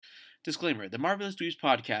Disclaimer: The Marvelous Dweebs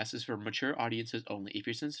podcast is for mature audiences only. If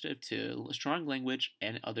you're sensitive to strong language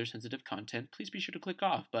and other sensitive content, please be sure to click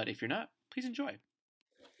off. But if you're not, please enjoy.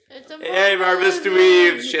 Hey, Marvelous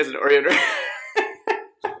Dweebs! She has an Oreo in her...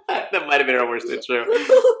 That might have been her worst intro.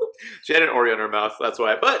 She had an Oreo in her mouth, that's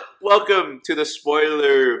why. But welcome to the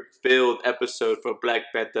spoiler-filled episode for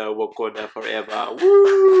Black Panther Wakanda Forever.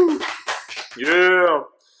 Woo! Yeah!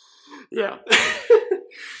 Yeah.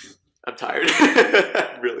 I'm tired.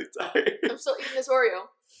 I'm really tired. I'm still eating this Oreo.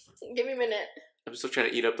 Give me a minute. I'm still trying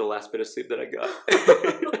to eat up the last bit of sleep that I got.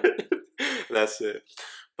 That's it.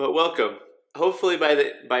 But welcome. Hopefully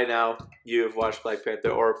by now you have watched Black Panther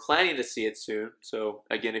or are planning to see it soon. So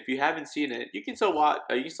again, if you haven't seen it, you can still watch.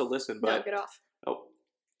 You can still listen. But no, get off. Oh,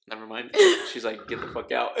 never mind. She's like, get the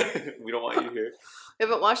fuck out. We don't want you here. If you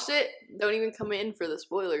haven't watched it, don't even come in for the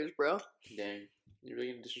spoilers, bro. Dang, you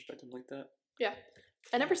really gonna disrespect him like that? Yeah,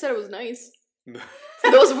 I never said it was nice.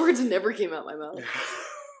 Those words never came out my mouth.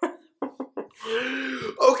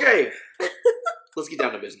 Okay, let's get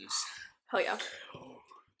down to business. Hell yeah.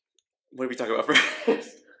 What are we talking about first?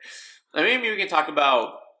 I mean, maybe we can talk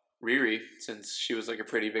about Riri, since she was like a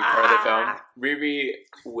pretty big part of the film. Riri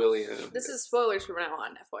Williams. This is spoilers from now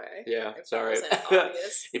on, FYI. Yeah, sorry.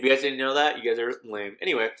 Obvious. If you guys didn't know that, you guys are lame.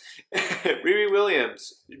 Anyway, Riri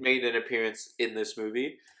Williams made an appearance in this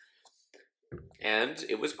movie, and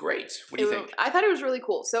it was great. What do you think? I thought it was really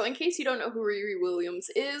cool. So, in case you don't know who Riri Williams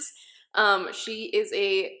is, she is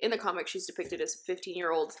in the comic, she's depicted as a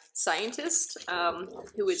 15-year-old scientist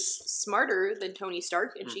who is smarter than Tony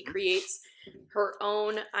Stark, and she creates her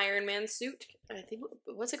own Iron Man suit. I think,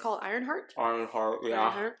 what's it called? Ironheart? Ironheart, yeah.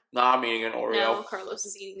 Ironheart? No, I'm eating an Oreo. No, Carlos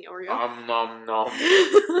is eating the Oreo. Nom, nom.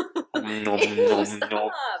 Nom.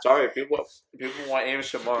 Sorry, people want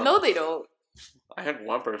ASMR. No, they don't. I had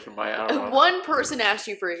one person I don't know. One person asked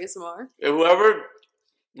you for ASMR. Whoever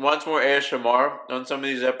wants more ASMR on some of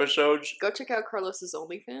these episodes, go check out Carlos's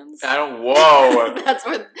OnlyFans. I don't. Whoa. that's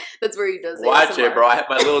where he does. Watch ASMR. it, bro. I have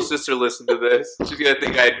my little sister listen to this. She's gonna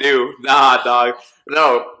think I do. Nah, dog.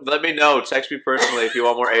 No. Let me know. Text me personally if you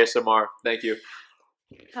want more ASMR. Thank you.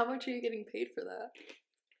 How much are you getting paid for that?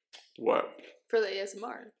 What? For the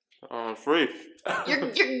ASMR. Free.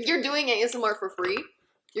 You're doing ASMR for free.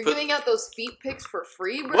 You're giving out those feet pics for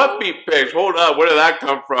free, bro? What feet pics? Hold up. Where did that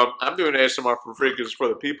come from? I'm doing ASMR for free because it's for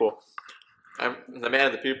the people. I'm the man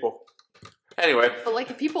of the people. Anyway. But, like,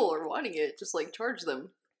 if people are wanting it, just, like, charge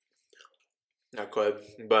them. I could,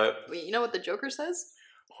 but... Wait, you know what the Joker says?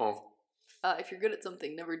 Huh. If you're good at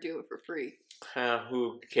something, never do it for free.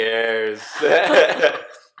 Who cares?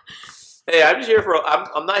 Hey, I'm just here for...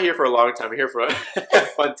 I'm not here for a long time. I'm here for a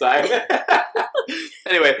fun time.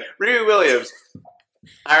 Anyway, Riri Williams.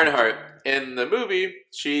 Ironheart. In the movie,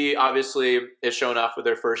 she obviously is shown off with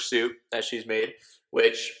her first suit that she's made,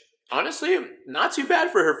 which, honestly, not too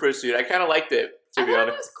bad for her first suit. I kind of liked it, to be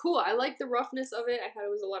honest. It was cool. I liked the roughness of it. I thought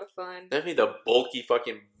it was a lot of fun. Definitely the bulky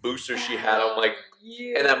fucking booster she had on, like,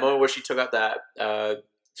 yeah. in that moment where she took out that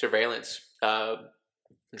surveillance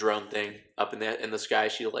drone thing up in the sky.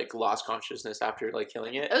 She, like, lost consciousness after, like,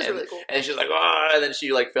 killing it. That was really cool. And she's like, oh, and then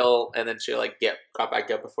she, like, fell, and then she, like, got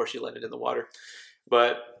back up before she landed in the water.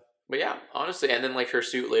 But yeah, honestly, and then like her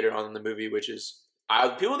suit later on in the movie, which is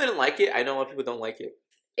people didn't like it. I know a lot of people don't like it.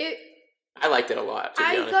 I liked it a lot.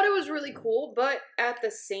 I thought it was really cool, but at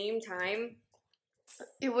the same time,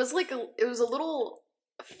 it was a little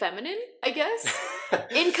feminine, I guess,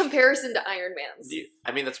 in comparison to Iron Man's.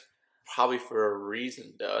 I mean, that's probably for a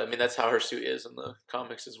reason, though. I mean, that's how her suit is in the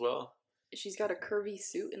comics as well. She's got a curvy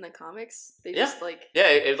suit in the comics.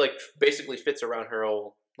 It like basically fits around her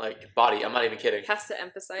whole like body. I'm not even kidding. Has to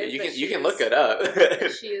emphasize. You can look it up.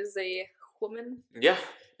 She is a woman. Yeah,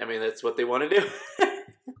 I mean that's what they want to do.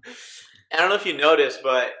 I don't know if you noticed,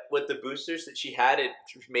 but with the boosters that she had, it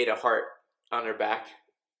made a heart on her back.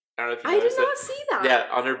 I don't know if you noticed. I did not see that. Yeah,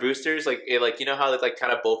 on her boosters, like you know how it's like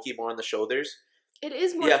kind of bulky more on the shoulders. It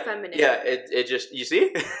is more feminine. Yeah, it just you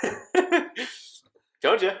see.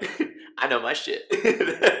 Told you. I know my shit.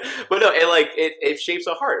 But no, it shapes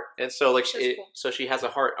a heart, and so like cool. So she has a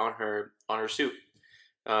heart on her suit,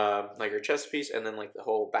 like her chest piece, and then like the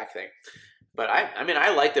whole back thing. But I mean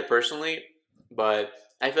I liked it personally, but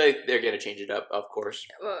I feel like they're gonna change it up, of course.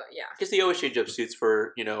 Yeah. Because they always change up suits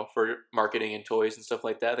for for marketing and toys and stuff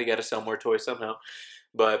like that. They got to sell more toys somehow.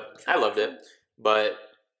 But I loved it. But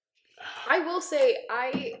I will say,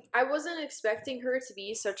 I wasn't expecting her to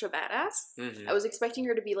be such a badass. Mm-hmm. I was expecting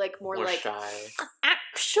her to be like more like shy.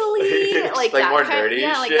 Actually, like that more kind, nerdy.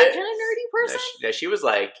 Yeah, shit. like that kind of nerdy person. Yeah, she was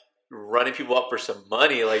like running people up for some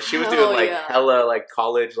money. Like she was Hell doing like yeah. hella like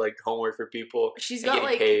college like homework for people. She's and got getting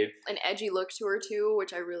like paid. an edgy look to her too,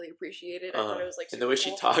 which I really appreciated. I thought it was like and the way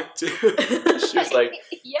she cool. talked too. She was like,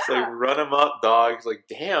 yeah. It's like run him up, dog. It's like,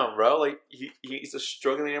 damn, bro. Like he's a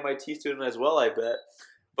struggling MIT student as well, I bet.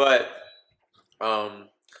 But I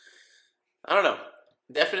don't know.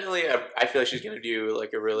 Definitely, I feel like she's gonna do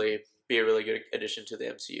like be a really good addition to the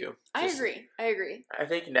MCU. I agree. I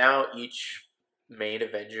think now each main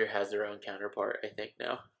Avenger has their own counterpart. I think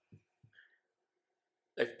now,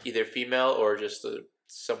 like either female or just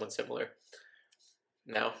someone similar.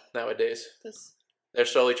 Now nowadays, they're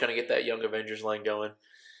slowly trying to get that Young Avengers line going.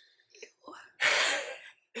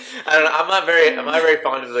 I don't know. I'm not very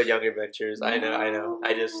fond of the Young Avengers. I know.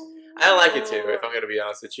 I don't like it too. If I'm gonna be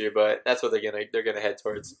honest with you, but that's what they're gonna head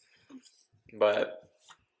towards. But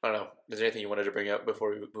I don't know. Is there anything you wanted to bring up before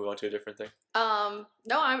we move on to a different thing? No,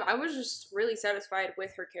 I was just really satisfied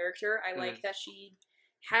with her character. I like that she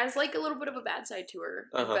has like a little bit of a bad side to her,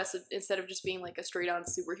 instead of just being like a straight on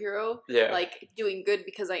superhero. Yeah, like doing good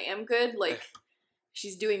because I am good. Like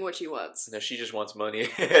she's doing what she wants. No, she just wants money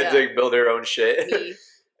to build her own shit.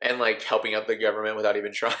 And like helping out the government without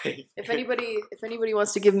even trying. If anybody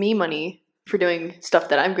wants to give me money for doing stuff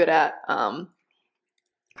that I'm good at,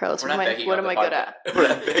 Carlos, what am I good at? We're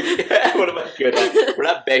not begging. What am I good at? We're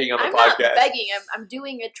not begging on the podcast. I'm not begging. I'm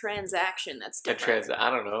doing a transaction that's different. I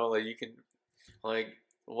don't know. Like you can, like,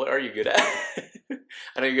 what are you good at?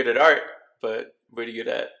 I know you're good at art, but what are you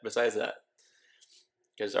good at besides that?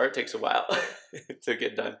 Because art takes a while to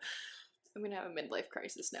get done. I'm gonna have a midlife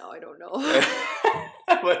crisis now. I don't know.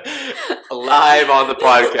 Live on the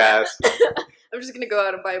podcast. I'm just gonna go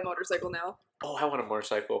out and buy a motorcycle now. Oh, I want a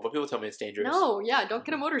motorcycle, but people tell me it's dangerous. No, yeah, don't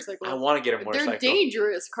get a motorcycle. I want to get a motorcycle. They're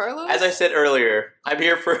dangerous, Carlos. As I said earlier, I'm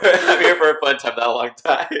here for a fun time, not a long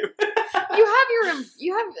time.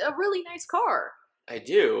 You have a really nice car. I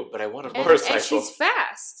do, but I want a motorcycle. And she's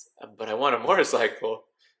fast. But I want a motorcycle.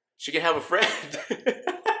 She can have a friend.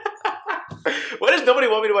 Why does nobody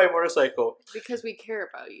want me to buy a motorcycle? Because we care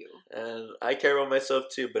about you. And I care about myself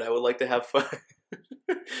too, but I would like to have fun.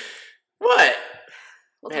 What?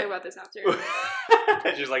 We'll talk about this after.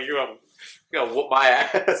 She's like, you're gonna whoop my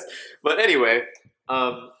ass. But anyway,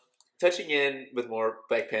 touching in with more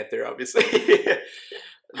Black Panther, obviously.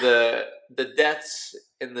 the deaths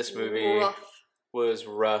in this movie was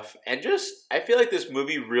rough. And I feel like this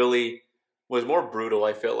movie really was more brutal,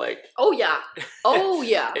 I feel like. Oh, yeah.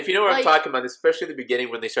 If you know what I'm talking about, especially the beginning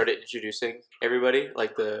when they started introducing everybody,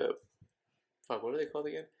 like what are they called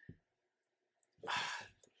again?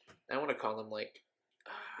 I want to call them like...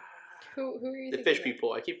 Who are you the fish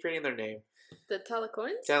people. I keep forgetting their name. The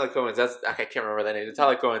Talacoans? Talacoans. I can't remember that name. The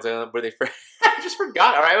Talacoans. Where they... I just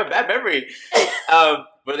forgot. All right, I have a bad memory.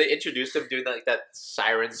 Where they introduced them doing that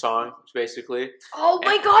siren song, basically. Oh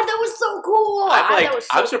my god, that was so cool!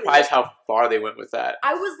 I'm surprised how far they went with that.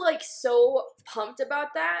 I was like so pumped about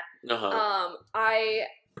that.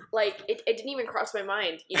 It didn't even cross my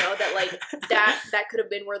mind, that like that could have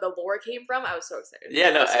been where the lore came from. I was so excited.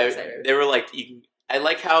 Yeah, they were like, I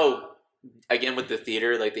like how, again with the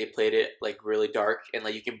theater, like they played it like really dark and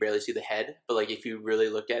like you can barely see the head, but like if you really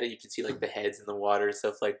look at it, you can see like the heads in the water and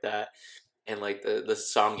stuff like that. And like the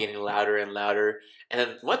song getting louder and louder. And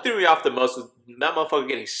then what threw me off the most was that motherfucker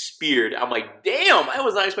getting speared. I'm like, damn, I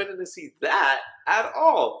was not expecting to see that at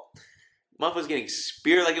all. Motherfucker's getting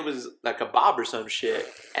speared like it was like a bob or some shit.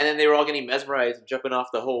 And then they were all getting mesmerized and jumping off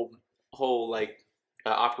the whole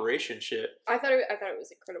operation shit. I thought it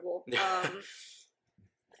was incredible.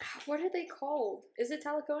 What are they called? Is it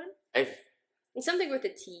Talacoan? It's something with a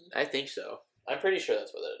T. I think so. I'm pretty sure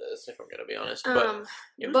that's what it is, if I'm gonna be honest.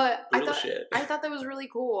 But I thought that was really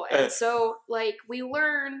cool. And so, like, we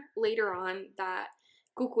learn later on that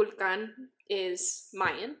Kukulkan is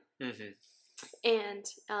Mayan. Mm-hmm. And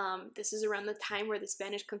this is around the time where the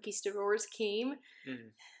Spanish conquistadors came. Mm-hmm.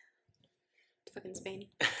 Fucking Spain.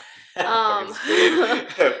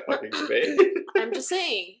 Fucking Spain. I'm just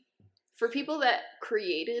saying, for people that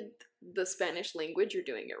created the Spanish language, you're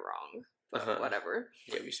doing it wrong. Whatever.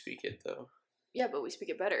 Yeah, we speak it, though. Yeah, but we speak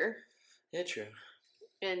it better. Yeah, true.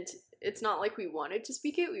 And it's not like we wanted to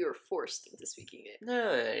speak it, we were forced into speaking it.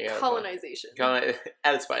 No, yeah. Colonization. At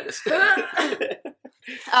its finest.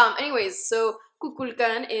 Anyways, so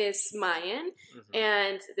Kukulkan is Mayan,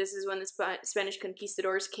 and this is when the Spanish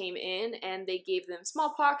conquistadors came in, and they gave them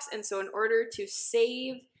smallpox, and so in order to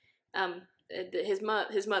save his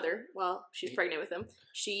mother, while she's pregnant with him,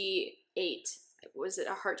 she ate... Was it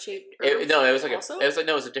a heart-shaped herb? No, it was like it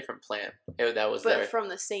was a different plant. But from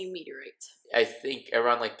the same meteorite. I think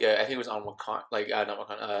around I think it was on Wakanda, not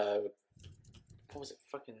Wakanda. what was it?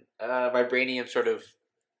 Fucking vibranium sort of.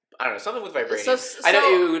 I don't know, something with vibranium. So, I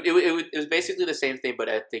know it was basically the same thing, but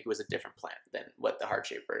I think it was a different plant than what the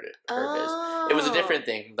heart-shaped herb is. It was a different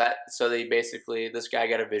thing. So they basically, this guy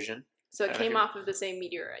got a vision. So it came off of the same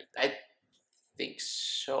meteorite. I think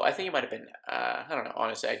so. I think it might have been. I don't know.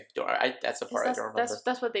 Honestly, I don't. That's the part I don't remember.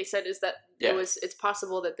 That's what they said, is that it's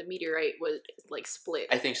possible that the meteorite would like split.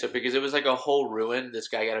 I think so, because it was like a whole ruin. This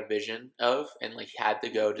guy got a vision of, and like had to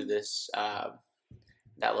go to this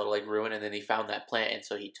that little like ruin, and then he found that plant, and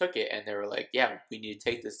so he took it, and they were like, "Yeah, we need to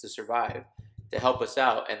take this to survive, to help us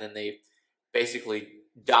out," and then they basically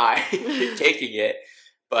die taking it,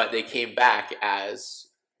 but they came back as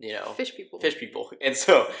fish people, and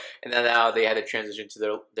then now they had to transition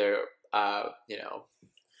to their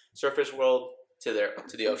surface world to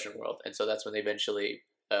the ocean world, and so that's when they eventually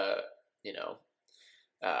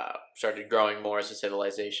started growing more as a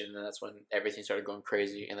civilization, and that's when everything started going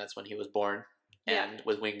crazy, and that's when he was born. And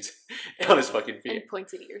with wings on his fucking feet. And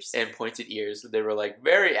pointed ears. They were like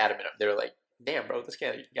very adamant. They were like, damn, bro, this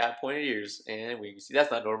guy got pointed ears and wings. That's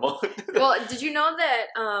not normal. Well, did you know that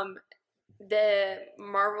the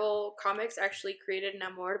Marvel Comics actually created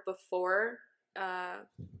Namor before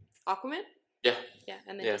Aquaman? Yeah. Yeah,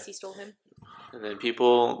 and then DC stole him. And then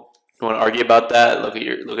people want to argue about that, look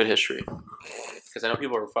at history. Because I know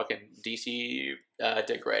people are fucking DC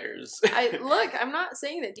dick writers. I'm not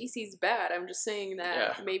saying that DC's bad. I'm just saying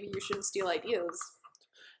that maybe you shouldn't steal ideas.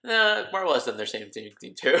 Marvel has done their same thing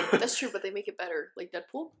too. That's true, but they make it better. Like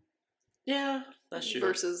Deadpool? Yeah, that's true.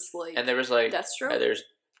 Versus like and there was like Deathstroke? There's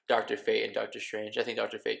Dr. Fate and Doctor Strange. I think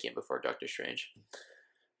Dr. Fate came before Doctor Strange.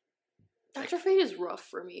 Dr. Fate is rough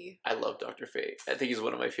for me. I love Dr. Fate. I think he's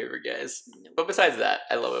one of my favorite guys. No. But besides that,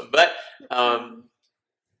 I love him. But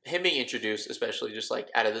him being introduced, especially just like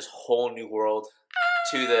out of this whole new world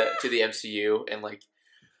to the MCU, and like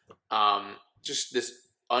just this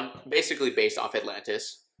basically based off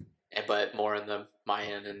Atlantis, but more in the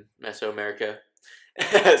Mayan and Mesoamerica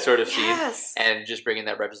sort of scene, and just bringing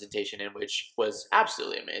that representation in, which was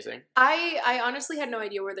absolutely amazing. I honestly had no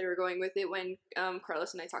idea where they were going with it when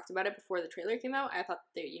Carlos and I talked about it before the trailer came out. I thought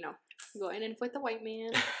they go in and fight the white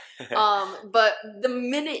man. But the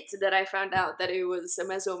minute that I found out that it was a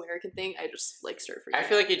Mesoamerican thing, I just like started freaking out. I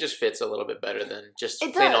feel like it just fits a little bit better than just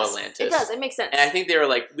plain old Atlantis. It does. It makes sense. And I think they were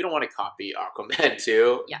like, we don't want to copy Aquaman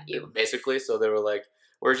too. Yeah, basically. So they were like,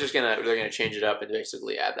 they're gonna change it up and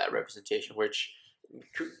basically add that representation, which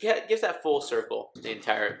gives that full circle the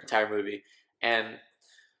entire movie. And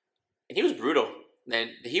he was brutal,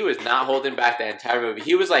 and he was not holding back the entire movie.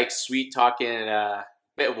 He was like sweet talking,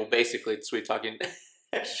 basically sweet talking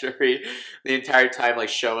Shuri the entire time, like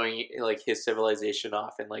showing like his civilization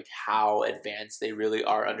off and like how advanced they really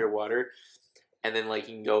are underwater. And then like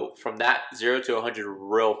you can go from that 0 to 100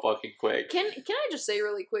 real fucking quick. Can I just say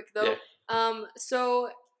really quick though? Yeah. So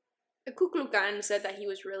Kukulkan said that he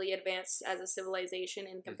was really advanced as a civilization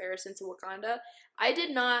in comparison to Wakanda. I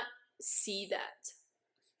did not see that.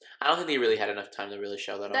 I don't think they really had enough time to really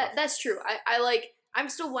show that off. That's true. I'm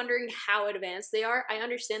still wondering how advanced they are. I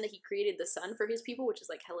understand that he created the sun for his people, which is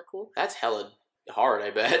like hella cool. That's hella hard,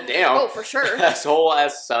 I bet. Damn. Oh, for sure. This whole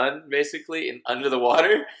ass sun, basically, under the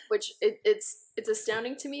water. Which it's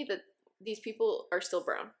astounding to me that these people are still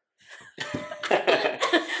brown.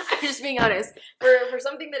 I'm just being honest. For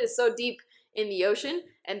something that is so deep in the ocean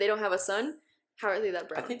and they don't have a sun, how are they that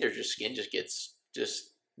brown? I think their skin just gets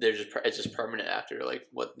it's just permanent after like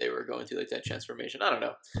what they were going through, like that transformation. I don't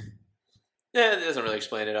know. Yeah, it doesn't really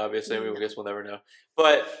explain it. Obviously, I guess we'll never know.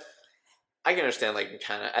 But I can understand, like,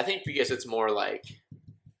 kind of. I think because it's more like,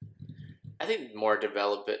 I think more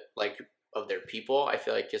development like of their people. I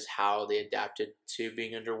feel like is how they adapted to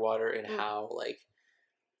being underwater and how like.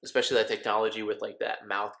 Especially that technology with like that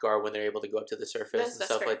mouth guard when they're able to go up to the surface and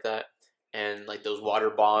stuff like that, and like those water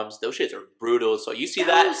bombs, those shits are brutal. So you see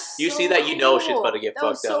that, shit's about to get fucked up. That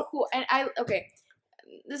was so cool. And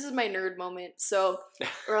this is my nerd moment. So,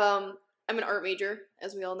 I'm an art major,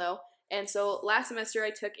 as we all know, and so last semester I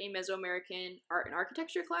took a Mesoamerican art and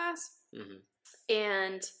architecture class,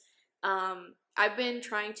 and I've been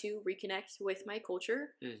trying to reconnect with my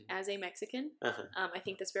culture as a Mexican. I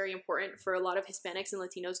think that's very important for a lot of Hispanics and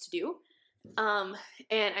Latinos to do. And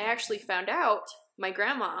I actually found out my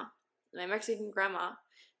Mexican grandma,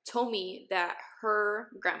 told me that her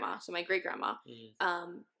grandma, so my great grandma,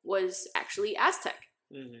 was actually Aztec.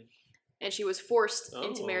 And she was forced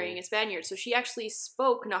into marrying a Spaniard. So she actually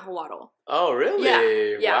spoke Nahuatl. Oh, really?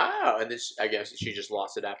 Yeah. Wow. And then I guess she just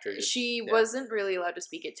lost it after. She wasn't really allowed to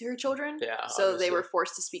speak it to her children. Yeah. So obviously. They were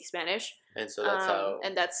forced to speak Spanish. And so that's how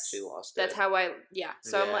she lost it. That's how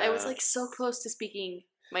So I was like so close to speaking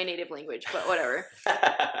my native language, but whatever.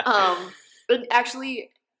 But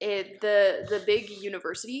actually, the big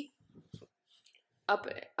university up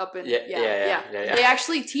in yeah. They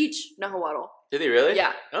actually teach Nahuatl. Did they really?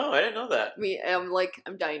 Yeah. Oh, I didn't know that.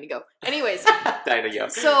 I'm dying to go. Anyways. Dying to go.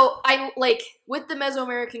 So I with the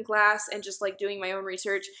Mesoamerican class and just doing my own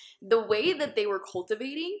research, the way that they were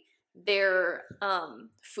cultivating their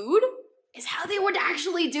food is how they would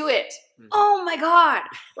actually do it. Mm-hmm. Oh my god.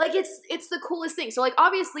 It's the coolest thing. So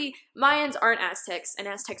obviously Mayans aren't Aztecs and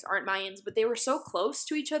Aztecs aren't Mayans, but they were so close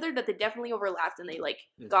to each other that they definitely overlapped and they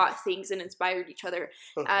mm-hmm. got things and inspired each other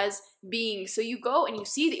as beings. So you go and you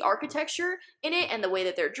see the architecture in it and the way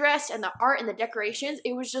that they're dressed and the art and the decorations.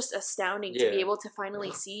 It was just astounding to be able to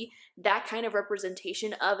finally see that kind of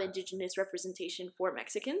representation of indigenous representation for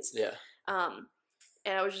Mexicans. Yeah.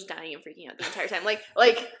 And I was just dying and freaking out the entire time.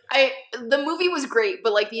 The movie was great,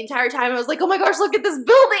 but the entire time I was like, oh my gosh, look at this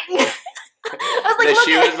building. I was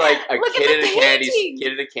she was a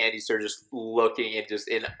kid in a candy store just looking and just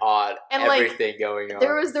in awe at everything going on.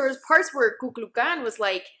 There was parts where Kukulkan was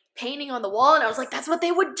painting on the wall, and I was like, that's what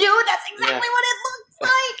they would do. That's exactly what it looks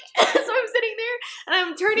like. So I'm sitting there and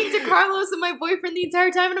I'm turning to Carlos and my boyfriend the entire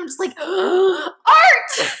time, and I'm just like, art!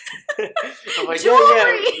 I'm like,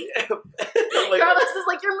 jewelry! Carlos is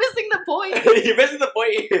like, you're missing the point. You're missing the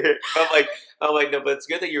point here. I'm like, no, but it's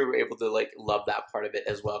good that you were able to love that part of it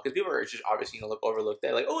as well, because people are just obviously gonna overlook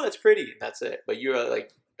that, oh, that's pretty, and that's it. But you're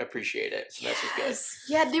appreciate it, so that's just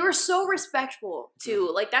good. Yeah, they were so respectful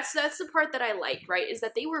too. That's the part that I like, right? Is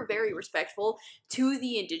that they were very respectful to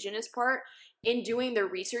the indigenous part in doing their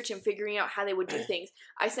research and figuring out how they would do things.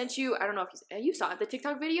 I sent you, I don't know if you saw it, the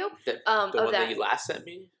TikTok video. The one that you last sent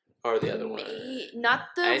me, or the other one? Not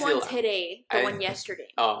the one today, the one yesterday.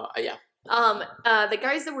 Oh, yeah. The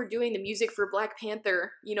guys that were doing the music for Black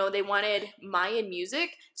Panther, they wanted Mayan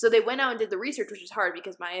music, so they went out and did the research, which is hard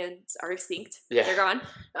because Mayans are extinct. Yeah. They're gone.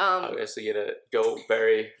 Obviously, you gotta go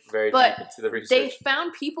very, very deep into the research. They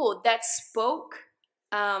found people that spoke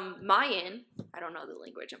Mayan. I don't know the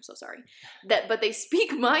language, I'm so sorry. But they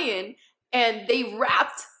speak Mayan, and they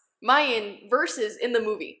rapped Mayan verses in the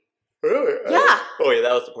movie. Really? Yeah. Oh yeah,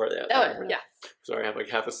 that was the part that. Yeah. Sorry, I'm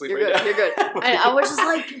half asleep You're right good, now. You're good. I was just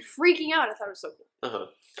freaking out. I thought it was so cool.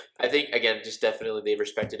 I think again, just definitely they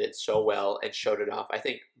respected it so well and showed it off. I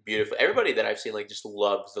think beautiful. Everybody that I've seen just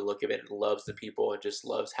loves the look of it and loves the people and just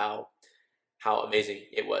loves how amazing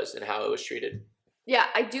it was and how it was treated. Yeah,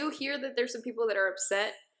 I do hear that there's some people that are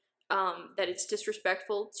upset that it's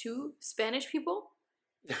disrespectful to Spanish people.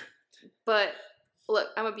 But look,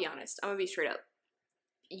 I'm gonna be honest. I'm gonna be straight up.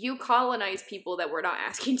 You colonize people that were not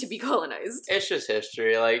asking to be colonized. It's just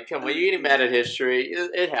history. Come on, you're getting mad at history.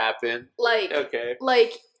 It happened. Okay.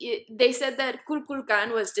 They said that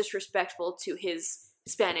Kulkulkan was disrespectful to his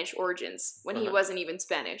Spanish origins when he wasn't even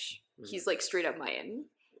Spanish. He's straight up Mayan.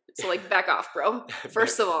 So back off, bro.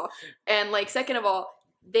 First of all. And second of all,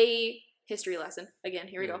 history lesson. Again,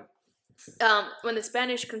 here we go. When the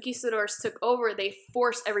Spanish conquistadors took over, they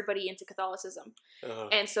forced everybody into Catholicism.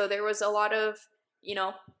 And so there was a lot of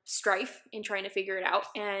strife in trying to figure it out.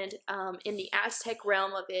 And in the Aztec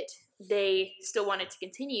realm of it, they still wanted to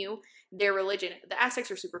continue their religion. The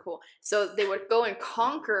Aztecs are super cool. So they would go and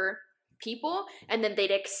conquer people, and then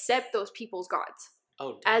they'd accept those people's gods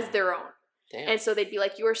as their own. Damn. And so they'd be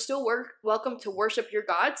like, you are still welcome to worship your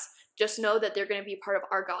gods. Just know that they're going to be part of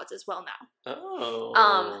our gods as well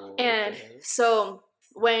now. And so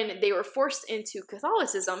when they were forced into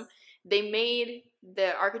Catholicism, they made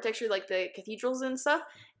the architecture, the cathedrals and stuff,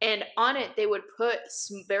 and on it they would put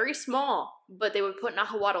very small, but they would put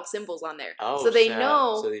Nahuatl symbols on there. So they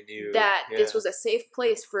knew that this was a safe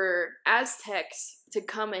place for Aztecs to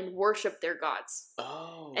come and worship their gods.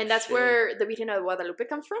 And that's where the Virgen of Guadalupe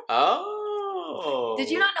comes from. Did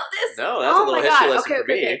you not know this? No, that's a little history lesson for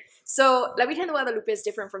me. Okay. So La Virgen de Guadalupe is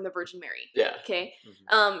different from the Virgin Mary. Yeah. Okay.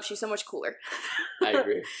 She's so much cooler. I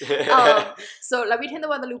agree. So La Virgen de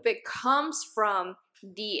Guadalupe comes from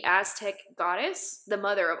the Aztec goddess, the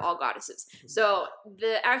mother of all goddesses. So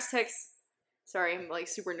the Aztecs. Sorry, I'm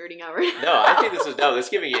super nerding out right now. No, I think this is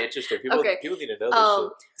giving it interesting. People need to know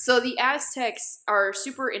this. So the Aztecs are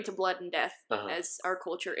super into blood and death, as our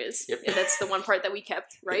culture is. Yep. And that's the one part that we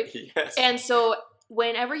kept, right? Yes. And so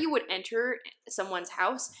whenever you would enter someone's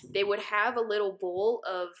house, they would have a little bowl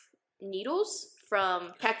of needles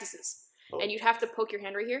from cactuses. And you'd have to poke your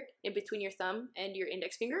hand right here in between your thumb and your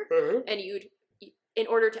index finger, and in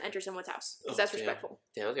order to enter someone's house, because that's respectful.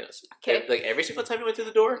 Damn, I was gonna. Okay. Every single time you went through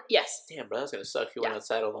the door? Yes. Damn, bro, that's gonna suck if you went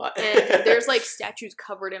outside a lot. And there's statues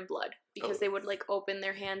covered in blood because they would open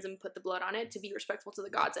their hands and put the blood on it to be respectful to the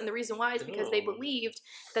gods. And the reason why is because they believed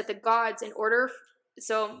that the gods, in order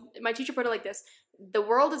So my teacher put it like this: the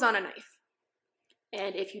world is on a knife,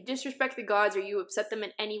 and if you disrespect the gods or you upset them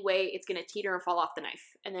in any way, it's gonna teeter and fall off the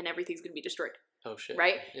knife, and then everything's gonna be destroyed. Oh shit!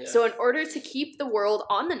 Right. Yeah. So in order to keep the world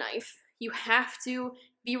on the knife, you have to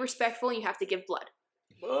be respectful. And you have to give blood.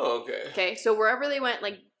 Oh, okay. Okay. So wherever they went,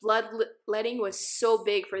 like bloodletting was so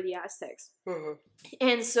big for the Aztecs,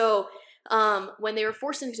 and so when they were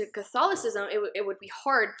forced into Catholicism, it would be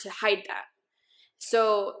hard to hide that.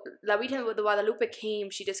 So La Virgen de Guadalupe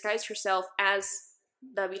came. She disguised herself as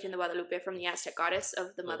La Virgen de Guadalupe from the Aztec goddess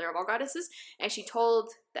of the mother of all goddesses, and she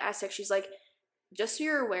told the Aztecs, she's like, just so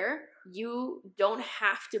you're aware, you don't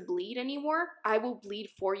have to bleed anymore. I will bleed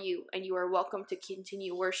for you, and you are welcome to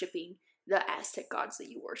continue worshiping the Aztec gods that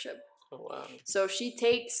you worship. Oh, wow. So she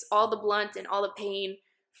takes all the blunt and all the pain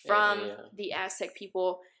from the Aztec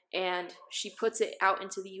people, and she puts it out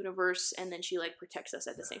into the universe, and then she like protects us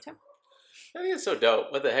at the same time. I think it's so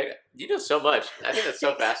dope. What the heck? You know so much. I think that's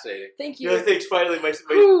so fascinating. Thank you. You know, thanks. Finally,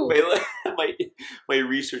 my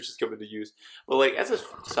research is coming to use. But like, as a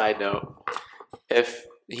side note, if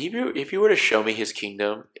you were to show me his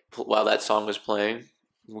kingdom while that song was playing,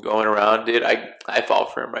 going around, dude, I fall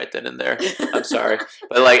for him right then and there. I'm sorry,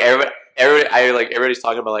 but like everybody's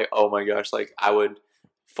talking about like, oh my gosh, like I would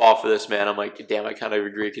fall for this man. I'm like, damn, I kind of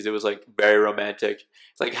agree because it was like very romantic.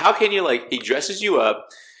 It's like, how can you like? He dresses you up,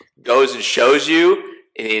 goes and shows you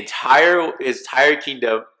in his entire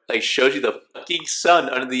kingdom, like shows you the fucking sun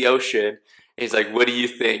under the ocean. And he's like, what do you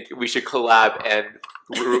think? We should collab and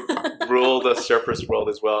rule the surface world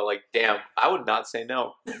as well. Like, damn, I would not say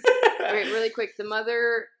no. Wait, really quick. The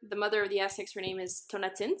mother of the Aztecs, her name is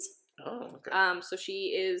Tonatiuh. Oh, okay. So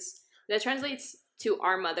she is, that translates to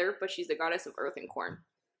our mother, but she's the goddess of earth and corn.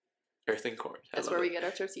 Earth and corn. That's where we get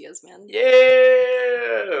our tortillas, man.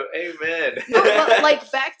 Yeah, amen. No, but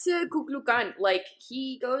like back to Kukulkan, like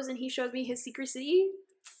he goes and he shows me his secrecy.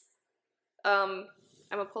 I'm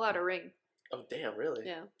gonna pull out a ring. Oh damn, really?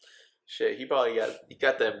 Yeah. Shit, he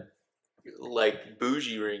got them like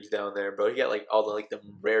bougie rings down there, bro. He got like all the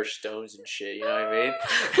rare stones and shit. You know what I mean?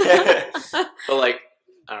 But like,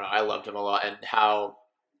 I don't know. I loved him a lot, and how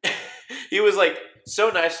he was like so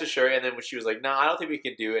nice to Shuri. And then when she was like, "No, I don't think we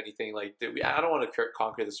can do anything. Like, I don't want to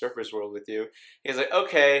conquer the surface world with you." He's like,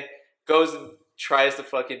 "Okay." Goes and tries to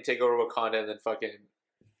fucking take over Wakanda, and then fucking,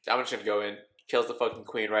 I'm just gonna go in, kills the fucking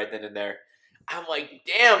queen right then and there. I'm like,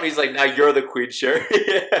 damn. He's like, now you're the queen, Shuri.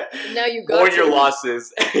 Now you got mourn your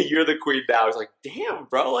losses. You're the queen now. I was like, damn,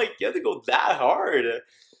 bro. Like, you have to go that hard.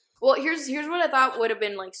 Well, here's what I thought would have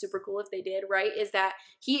been like super cool if they did, right? Is that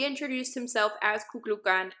he introduced himself as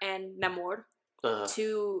Kukulkan and Namor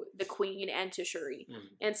to the queen and to Shuri.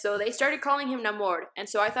 And so they started calling him Namor. And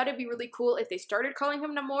so I thought it'd be really cool if they started calling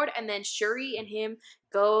him Namor, and then Shuri and him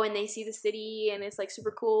go and they see the city and it's like super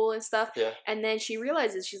cool and stuff. Yeah. And then she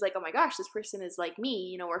realizes, she's like, oh my gosh, this person is like me,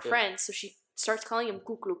 you know, we're friends. So she starts calling him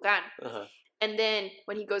Kukulkan. And then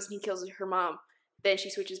when he goes and he kills her mom, then she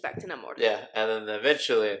switches back to Namor. Yeah, and then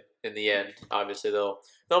eventually, in the end, obviously they'll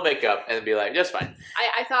make up and be like, just fine.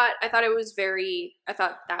 I thought it was very. I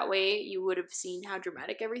thought that way you would have seen how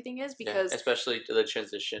dramatic everything is, because especially the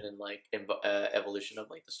transition and like evolution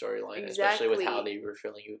of like the storyline, exactly. especially with how they were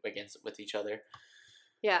feeling with each other.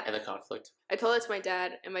 Yeah. And the conflict. I told it to my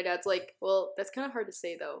dad, and my dad's like, well, that's kind of hard to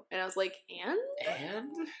say, though. And I was like, and?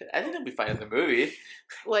 I think they'll be fine in the movie.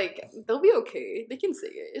 Like, they'll be okay. They can say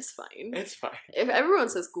it. It's fine. It's fine. If everyone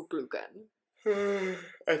says Kuklukan.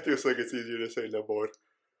 I just think it's easier to say Namor.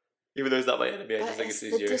 Even though it's not my enemy, I just think it's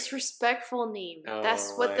easier. That's the disrespectful name.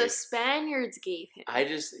 That's what the Spaniards gave him. It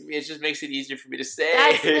just makes it easier for me to say.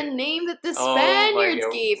 That's the name that the Spaniards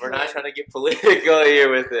gave him. We're not trying to get political here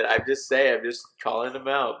with it. I'm just calling him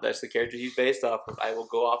out. That's the character he's based off of. I will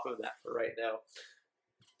go off of that for right now.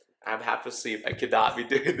 I'm half asleep. I cannot be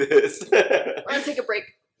doing this. We're going to take a break.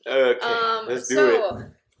 Okay, let's do it.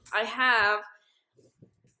 I have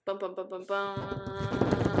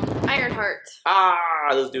Ironheart.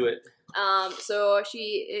 Let's do it. So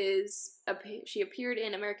she appeared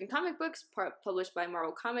in American comic books, published by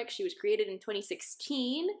Marvel Comics. She was created in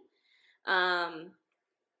 2016.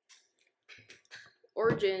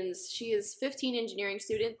 Origins: she is 15 engineering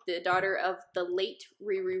student, the daughter of the late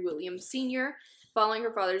Riri Williams Sr. Following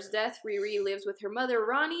her father's death, Riri lives with her mother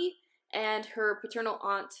Ronnie and her paternal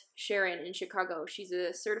aunt Sharon in Chicago. She's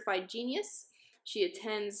a certified genius. She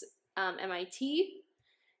attends MIT.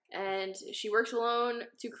 And she works alone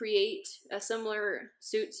to create a similar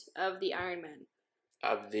suit of the Iron Man.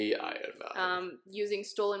 Using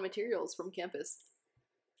stolen materials from campus.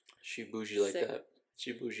 She bougie like that.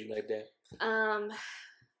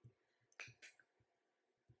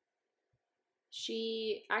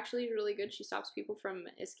 She actually is really good. She stops people from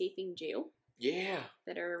escaping jail Yeah.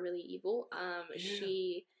 that are really evil. Yeah.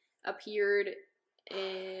 She appeared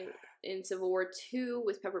in Civil War II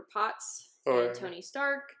with Pepper Potts and Tony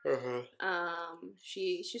Stark.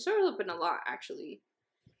 She showed up in a lot, actually.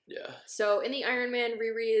 Yeah. So in the Iron Man,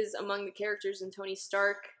 Riri is among the characters in Tony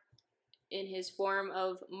Stark in his form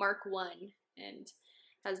of Mark I, and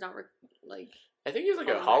has not I think he's like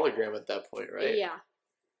a hologram at that point, right?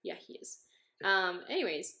 Yeah, he is.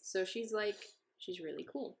 Anyways, so she's really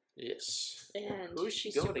cool. Yes. And who's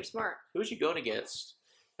she she's going super smart. Who's she going against?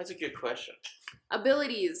 That's a good question.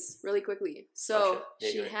 Abilities, really quickly. So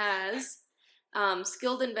she has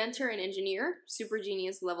skilled inventor and engineer, super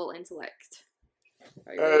genius level intellect.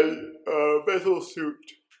 And a metal suit.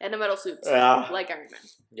 And a metal suit. Yeah. Like Iron Man.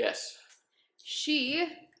 Yes. She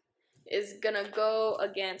is gonna go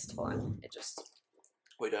against. Hold on. It just.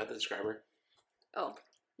 Wait, do I have to describe her? Oh.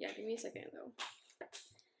 Yeah, give me a second, though.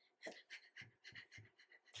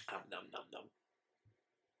 Nom nom nom.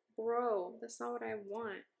 Bro, that's not what I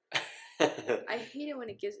want. I hate it when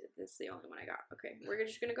it gives it. That's the only one I got. Okay, we're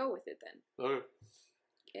just gonna go with it then. Okay.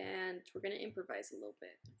 And we're gonna improvise a little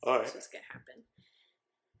bit. Alright. That's what's gonna happen.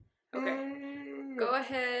 Okay. Go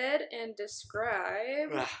ahead and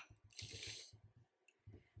describe.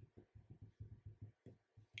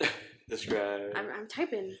 Describe. I'm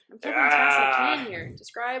typing. I'm typing as fast as I can here.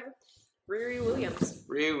 Describe Riri Williams.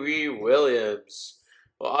 Riri Williams.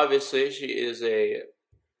 Well, obviously she is a.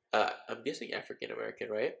 I'm guessing African American,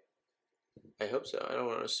 right? I hope so. I don't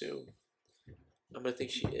want to assume. I'm gonna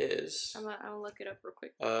think she is. I'm gonna look it up real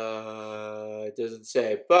quick. It doesn't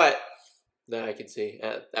say, but no, I can see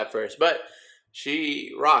at first. But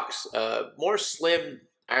she rocks a more slim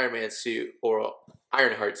Iron Man suit or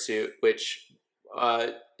Ironheart suit, which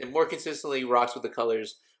and more consistently rocks with the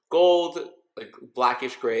colors gold, like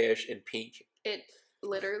blackish, grayish, and pink. It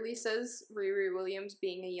literally says Riri Williams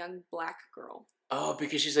being a young black girl. Oh,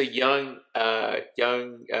 because she's a young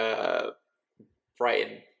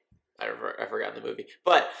Brighton. I forgot the movie,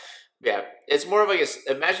 but yeah, it's more of like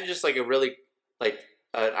imagine just like a really like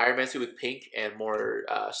an Iron Man suit with pink and more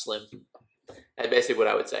slim. That's basically what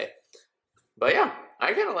I would say. But yeah,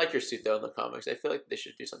 I kind of like her suit though in the comics. I feel like they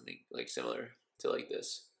should do something like similar to like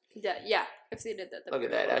this. Yeah. If they did that, look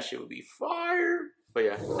at that. That shit would be fire. But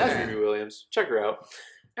yeah, that's Riri Williams. Check her out.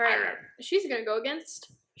 All right, she's gonna go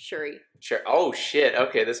against Shuri. Sure. Oh shit.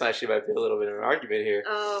 Okay, this actually might be a little bit of an argument here.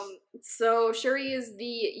 So Shuri is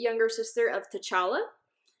the younger sister of T'Challa.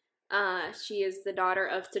 She is the daughter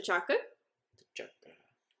of T'Chaka.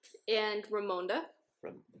 And Ramonda.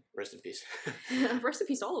 Rest in peace. Rest in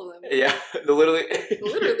peace, all of them. Yeah, literally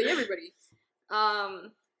everybody.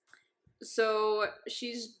 So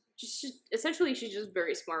she's essentially just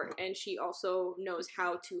very smart, and she also knows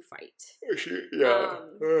how to fight.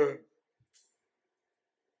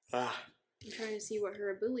 I'm trying to see what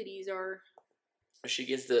her abilities are. She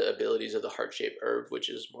gets the abilities of the heart-shaped herb, which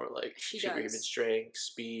is more like superhuman strength,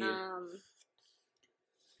 speed.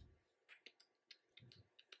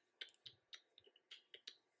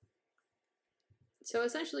 So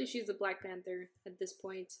essentially, she's the Black Panther at this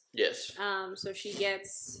point. Yes. So she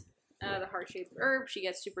gets the heart-shaped herb. She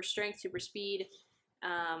gets super strength, super speed,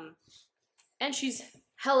 and she's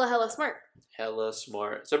hella smart. Hella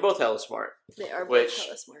smart. So they're both hella smart. They are both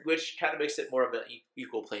hella smart. Which kind of makes it more of an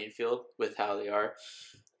equal playing field with how they are.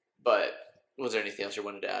 But was there anything else you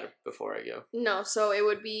wanted to add before I go? No. So it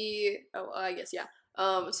would be. Oh, I guess yeah.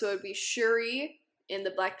 So it would be Shuri in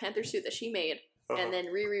the Black Panther suit that she made. And then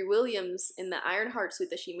Riri Williams in the Ironheart suit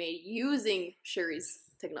that she made using Shuri's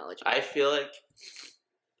technology. I feel like...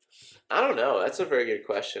 I don't know. That's a very good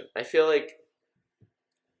question. I feel like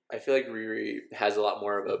Riri has a lot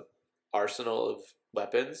more of a arsenal of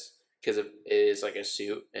weapons because it is like a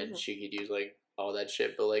suit and she could use like all that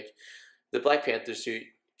shit. But like the Black Panther suit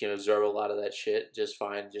can absorb a lot of that shit just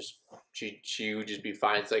fine. Just she would just be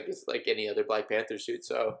fine. It's like any other Black Panther suit.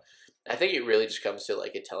 So I think it really just comes to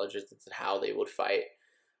like intelligence and how they would fight.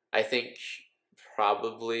 I think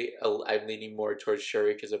probably I'm leaning more towards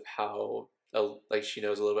Shuri because of how like she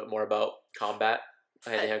knows a little bit more about combat,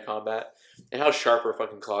 hand-to-hand combat, and how sharp her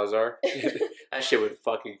fucking claws are. That shit would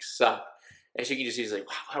fucking suck. And she can just use like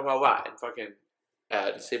wow, and fucking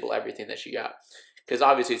disable everything that she got. Because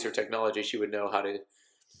obviously it's her technology. She would know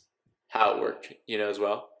how it worked, as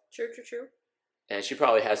well. True. And she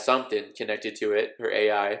probably has something connected to it, her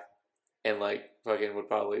AI. And like fucking would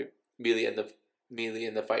probably melee in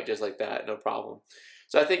the fight just like that, no problem.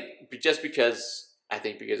 So I think because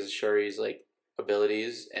of Shuri's like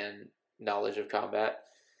abilities and knowledge of combat,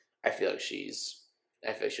 I feel like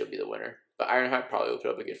she'll be the winner. But Ironheart probably will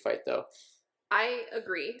put up a good fight though. I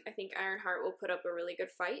agree. I think Ironheart will put up a really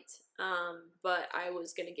good fight. But I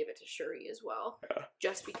was gonna give it to Shuri as well,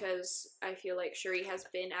 just because I feel like Shuri has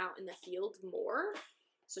been out in the field more,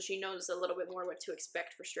 so she knows a little bit more what to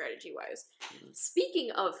expect for strategy wise.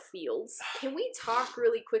 Speaking of fields, can we talk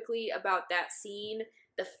really quickly about that scene,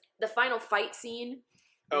 the final fight scene,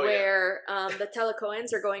 where the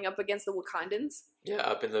Telecoans are going up against the Wakandans? Yeah,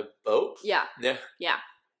 up in the boat. Yeah. Yeah. Yeah.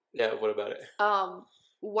 Yeah. What about it?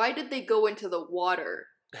 Why did they go into the water?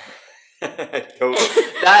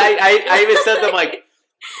 I even said them like,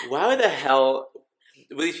 why the hell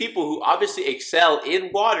with these people who obviously excel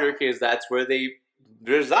in water because that's where they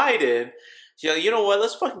reside in. You know what?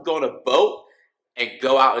 Let's fucking go on a boat and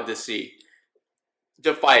go out in the sea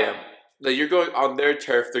to fight them. Like, you're going on their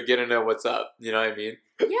turf. They're getting to know what's up. You know what I mean?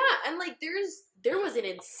 Yeah, and like there was an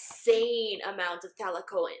insane amount of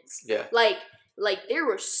Talakoans. Yeah. Like there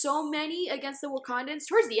were so many against the Wakandans.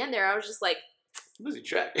 Towards the end there, I was just like, losing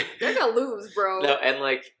track. They're gonna lose, bro. No, and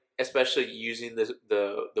like especially using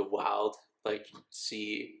the wild like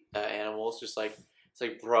sea animals, just like it's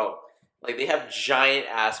like, bro, like they have giant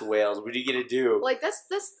ass whales. What are you gonna do? Like that's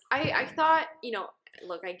I thought,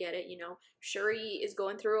 look, I get it, Shuri is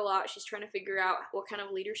going through a lot. She's trying to figure out what kind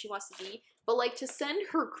of leader she wants to be. But like to send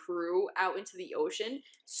her crew out into the ocean,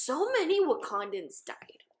 so many Wakandans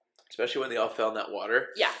died. Especially when they all fell in that water.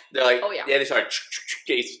 Yeah. They're like, oh yeah, they started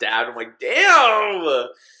getting stabbed. I'm like, damn.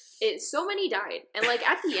 So many died, and like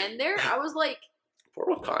at the end there, I was like,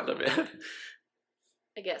 poor Wakanda, man.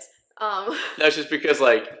 I guess. No, it's just because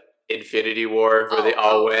like Infinity War, where they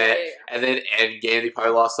all went, and then Endgame, they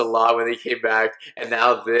probably lost a lot when they came back, and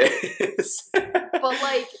now this. But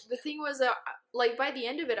like the thing was, like by the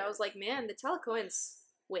end of it, I was like, man, the Telecoans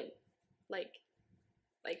win. Like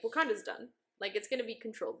Wakanda's done. Like it's gonna be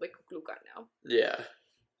controlled by Kukulkan now. Yeah.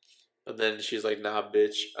 And then she's like, nah,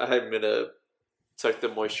 bitch, I'm gonna suck the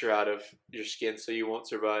moisture out of your skin so you won't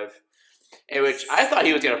survive. In which I thought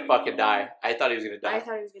he was gonna fucking die. I thought he was gonna die.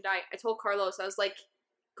 I told Carlos, I was like,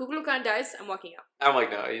 Kukulkan dies, I'm walking out. I'm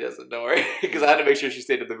like, no, he doesn't. Don't worry. Because I had to make sure she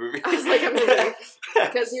stayed in the movie. I was like, I'm gonna leave.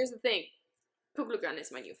 Because here's the thing. Kukulkan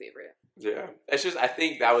is my new favorite. Yeah. It's just, I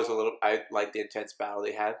think that was I like the intense battle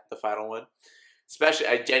they had, the final one. Especially,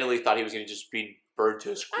 I genuinely thought he was going to just be burned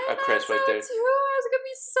to a crisp right there. Too. I was going to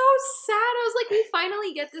be so sad. I was like, we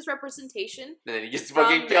finally get this representation. And then he gets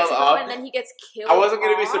fucking killed off. And then he gets killed I wasn't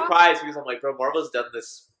going to be surprised because I'm like, bro, Marvel's done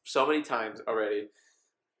this so many times already.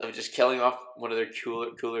 Of just killing off one of their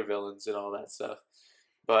cooler villains and all that stuff.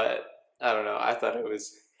 But, I don't know. I thought it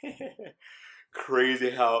was crazy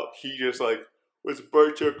how he just like was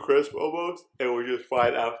burnt to a crisp almost and was just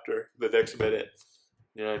fine after the next minute.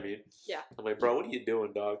 You know what I mean? Yeah. I'm like, bro, what are you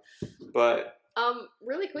doing, dog? But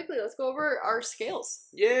really quickly, let's go over our scales.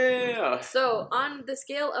 Yeah. So on the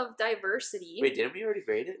scale of diversity. Wait, didn't we already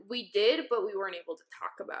rate it? We did, but we weren't able to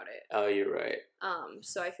talk about it. Oh, you're right.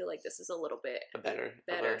 So I feel like this is a little bit better.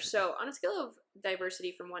 So on a scale of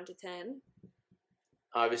diversity from 1 to 10.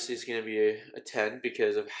 Obviously, it's gonna be a 10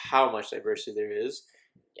 because of how much diversity there is.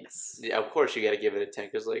 Yes. Yeah, of course you gotta give it a 10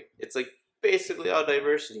 because it's like. Basically all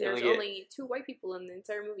diversity. There's only 2 white people in the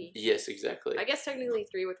entire movie. Yes, exactly. I guess technically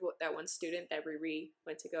 3 with that one student that Riri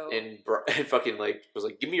went to go. And fucking like was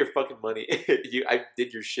like, give me your fucking money. I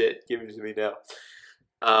did your shit. Give it to me now.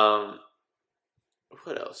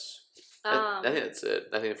 What else? I think that's it.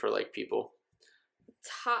 I think for like people.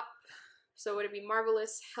 Top. So would it be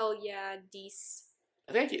Marvelous? Hell yeah, Dece.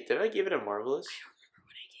 Did I give it a Marvelous?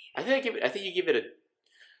 I don't remember what I gave it. I think you give it a.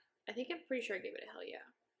 I think I'm pretty sure I gave it a Hell yeah.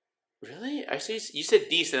 Really? I see. You said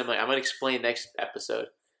decent. I'm like, I'm gonna explain next episode.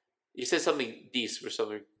 You said something decent or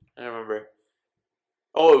something. I don't remember.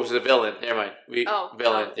 Oh, it was a villain. Never mind.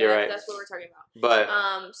 Villain. You're right. That's what we're talking about. But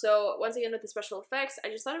so once again with the special effects, I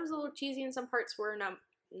just thought it was a little cheesy in some parts where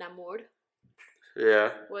Namor. Yeah.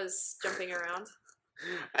 Was jumping around.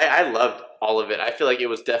 I loved all of it. I feel like it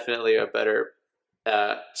was definitely a better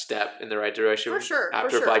step in the right direction. For sure.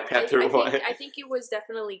 After Black Panther I think it was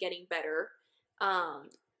definitely getting better.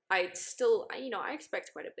 I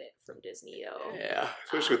expect quite a bit from Disney, though. Yeah,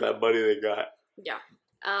 especially with that money they got. Yeah.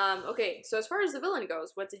 Okay, so as far as the villain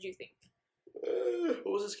goes, what did you think?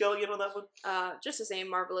 What was the scale again on that one? Just the same.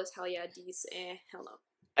 Marvelous, hell yeah, Dece, hell no.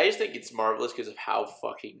 I just think it's marvelous because of how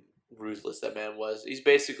fucking ruthless that man was. He's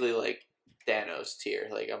basically like Thanos tier.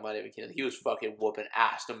 Like, I'm not even kidding. He was fucking whooping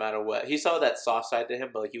ass no matter what. He saw that soft side to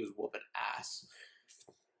him, but like he was whooping ass.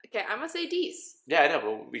 Okay, I'm gonna say Dece. Yeah, I know,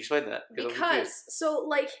 but we explained that. Because, so,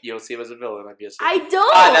 like... You don't see him as a villain, I'm guessing. I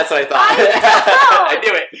don't! Ah, that's what I thought. I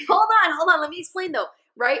knew it. Hold on, let me explain, though.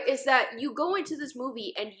 right, is that you go into this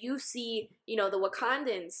movie and you see, the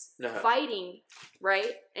Wakandans fighting,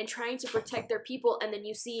 right, and trying to protect their people, and then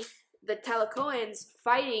you see the Talakoans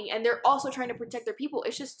fighting, and they're also trying to protect their people.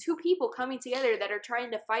 It's just two people coming together that are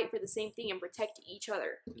trying to fight for the same thing and protect each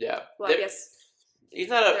other. Yeah. Well, I guess he's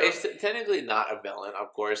technically not a villain,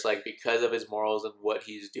 of course, like, because of his morals and what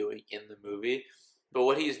he's doing in the movie. But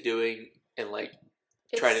what he's doing and, like,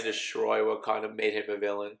 trying to destroy Wakanda made him a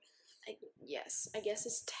villain. Yes, I guess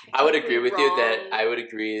it's technically I would agree with wrong.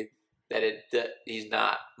 you that he's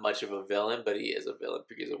not much of a villain, but he is a villain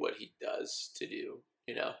because of what he does to do,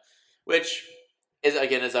 which is,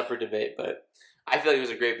 again, is up for debate, but I feel like he was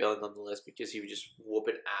a great villain nonetheless because he was just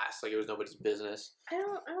whooping ass like it was nobody's business. I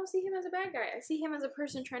don't see him as a bad guy. I see him as a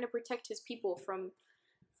person trying to protect his people from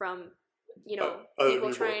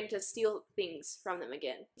people trying to steal things from them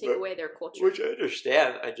again, take away their culture. Which I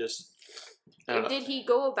understand. Did he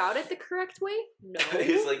go about it the correct way? No.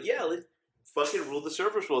 He's like, yeah, let's fucking rule the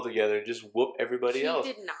surface world together and just whoop everybody else.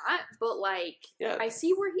 He did not, but yeah. I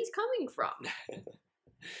see where he's coming from.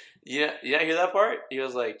 Yeah, you didn't hear that part? He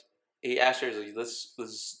was like, he asked her, he's like,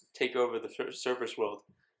 let's take over the surface world.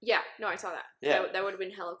 Yeah, no, I saw that. Yeah. That would have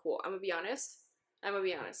been hella cool. I'm gonna be honest.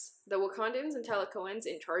 The Wakandans and Talakoans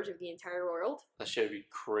in charge of the entire world. That shit would be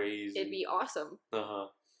crazy. It'd be awesome.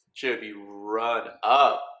 Shit would be run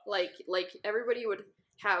up. Like everybody would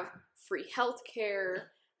have free healthcare,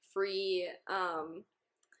 free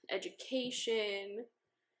education,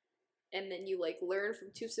 and then you learn from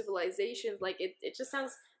two civilizations. It just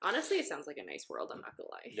sounds, honestly, it sounds like a nice world. I'm not gonna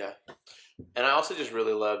lie. Yeah, and I also just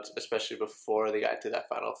really loved, especially before they got to that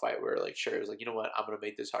final fight, where Shuri was like, you know what, I'm gonna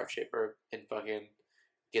make this heart shaper and fucking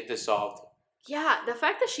get this solved. Yeah, the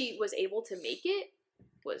fact that she was able to make it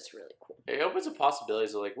was really cool. It opens up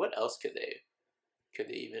possibilities of what else could they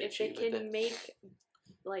even if achieve? If they can make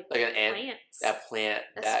an ant, a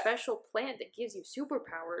special plant that gives you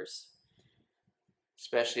superpowers.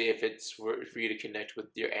 Especially if it's for you to connect with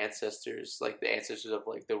your ancestors, the ancestors of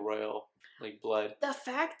the royal blood. The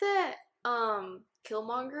fact that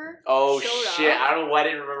Killmonger. Oh shit! Up, I don't know why I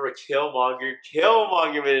didn't remember Killmonger.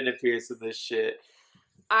 Killmonger made an appearance in this shit.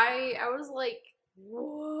 I was like,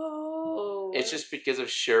 whoa. It's just because of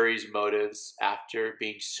Shuri's motives after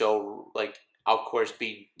being so of course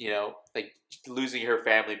being losing her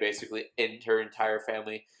family basically, and her entire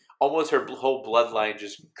family, almost her whole bloodline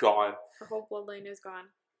just gone. Her whole bloodline is gone.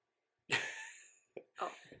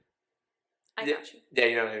 Oh. I got you. Yeah,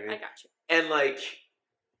 you know what I mean? I got you. And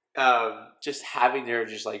just having her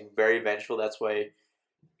just very vengeful, that's why,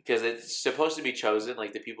 because it's supposed to be chosen,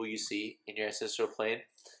 the people you see in your ancestral plane,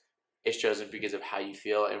 it's chosen because of how you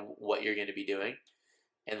feel and what you're going to be doing.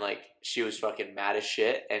 And she was fucking mad as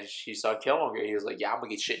shit, and she saw Killmonger. He was like, yeah, I'm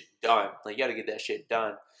going to get shit done. You got to get that shit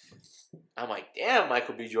done. I'm like, damn,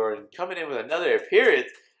 Michael B. Jordan coming in with another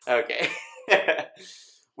appearance. Okay.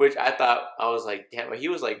 Which I thought, I was like, damn, but he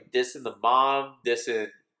was dissing the mom, dissing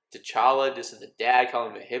T'Challa, dissing the dad,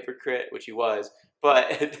 calling him a hypocrite, which he was.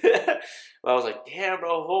 But I was like, damn,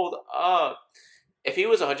 bro, hold up. If he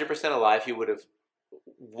was 100% alive, he would have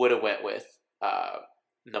went with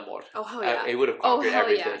Namor. Oh, hell yeah. He would have conquered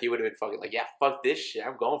everything. Yeah. He would have been fucking yeah, fuck this shit,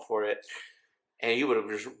 I'm going for it. And they would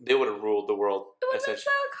have ruled the world. It would have been so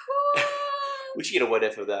cool. We should get a what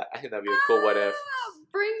if of that. I think that'd be a cool what if.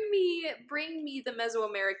 Bring me the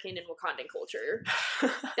Mesoamerican and Wakandan culture.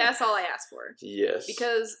 That's all I ask for. Yes.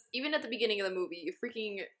 Because even at the beginning of the movie,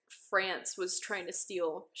 freaking France was trying to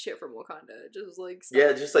steal shit from Wakanda. Just stop.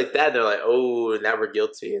 Yeah, just like that. They're like, oh, now we're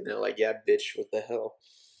guilty. And they're like, yeah, bitch, what the hell?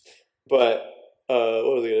 But,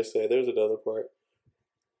 what was I going to say? There's another part.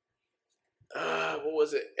 What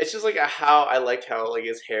was it? It's just how I like how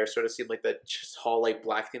his hair sort of seemed like that just tall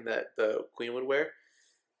black thing that the queen would wear,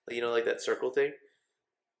 that circle thing.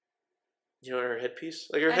 You know her headpiece,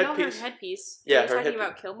 I know her headpiece. Yeah, are you talking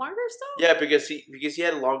about Killmonger stuff? Yeah, because he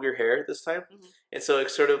had longer hair this time, and so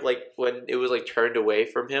it's sort of when it was turned away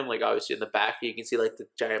from him, obviously in the back you can see the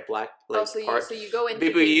giant black part. So you go in.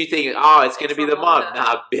 People, you think, oh, it's gonna be the mom?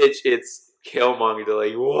 Nah, bitch, it's Killmonger.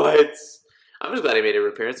 They're what? I'm just glad he made an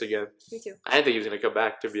appearance again. Me too. I didn't think he was going to come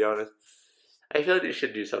back, to be honest. I feel like they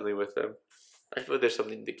should do something with him. I feel like there's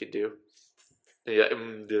something they could do. Yeah,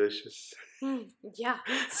 delicious. Yeah,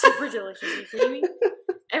 super delicious. Are you kidding me?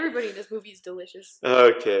 Everybody in this movie is delicious.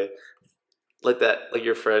 Okay. Like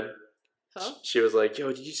your friend. Huh? She was like, yo,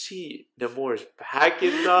 did you see Namor's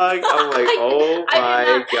packing, dog? I'm like, oh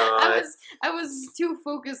my god. I was too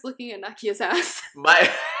focused looking at Nakia's ass.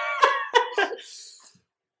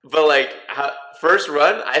 But first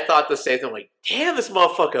run, I thought the same thing. I'm like, damn, this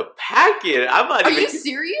motherfucker packing. I'm not Are even. you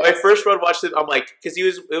serious? My first run watched it. I'm like, because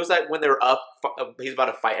it was like when they were up. He's about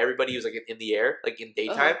to fight everybody. He was like in the air, like in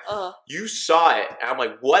daytime. You saw it, and I'm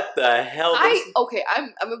like, what the hell? I'm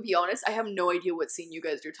gonna be honest. I have no idea what scene you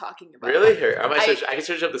guys are talking about. Really? Here, I can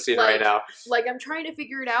search up the scene right now. Like, I'm trying to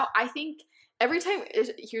figure it out. I think every time.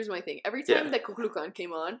 Here's my thing. Every time that Ku Klux Klan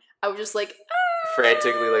came on, I was just like,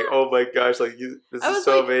 frantically, like, oh my gosh, like this is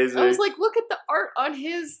so amazing. I was like, look at the art on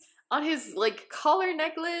his like collar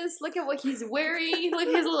necklace. Look at what he's wearing. Look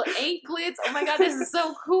at his little anklets. Oh my god, this is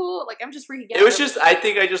so cool. Like, I'm just freaking out. It was just, I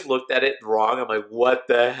think I just looked at it wrong. I'm like, what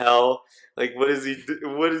the hell? Like, what is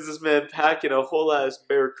this man packing? A whole ass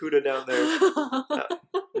barracuda down there?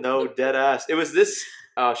 No, dead ass. It was this.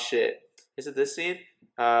 Oh shit. Is it this scene?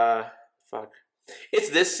 Fuck. It's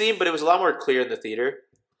this scene, but it was a lot more clear in the theater.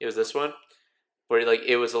 It was this one, where like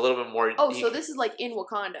it was a little bit more. Oh, so this is like in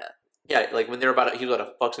Wakanda. Yeah, like when they were he was about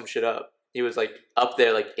to fuck some shit up. He was like up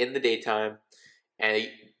there, like in the daytime, and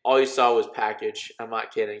all you saw was package. I'm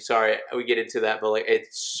not kidding. Sorry, we get into that, but like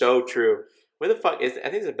it's so true. Where the fuck is? I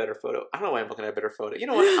think it's a better photo. I don't know why I'm looking at a better photo. You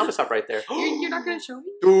know what? I'm gonna stop right there. You're not gonna show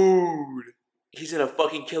me, dude. He's in a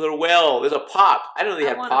fucking killer whale. There's a pop. I didn't know they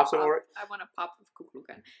had pops over. I want a pop of Ku Klux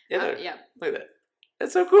Klan. Yeah. Look at that.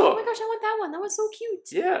 That's so cool. Oh my gosh, I want that one. That was so cute.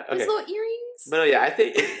 Yeah. Okay. His little earrings. But no, yeah, I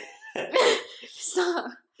think.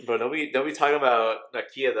 Stop. But don't be talking about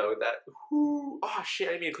Nakia though. That. Oh shit!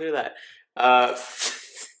 I didn't mean to clear that.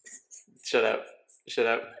 Shut up.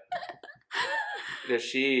 No,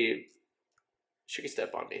 she could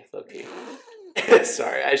step on me. Okay.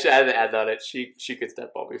 Sorry, I should have to add that on it. She could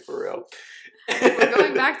step on me for real. We're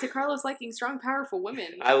going back to Carlos liking strong, powerful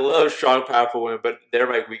women. I love strong, powerful women, but they're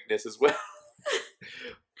my weakness as well.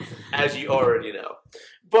 As you already know.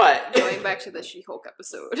 But going back to the She-Hulk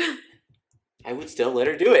episode. I would still let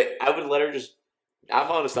her do it. I would let her just. I'm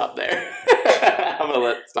gonna stop there.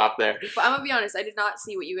 Stop there. But I'm gonna be honest. I did not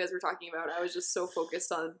see what you guys were talking about. I was just so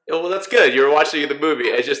focused on. Oh, well, that's good. You were watching the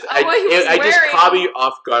movie. I just caught me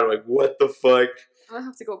off guard. I'm like, what the fuck? I'm gonna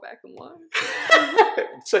have to go back and watch.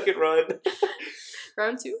 Second run.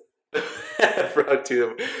 Round 2. Round 2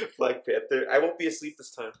 of Black Panther. I won't be asleep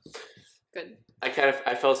this time. Good.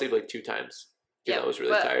 I fell asleep like 2 times. Yeah, I was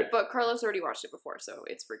really tired. But Carlos already watched it before, so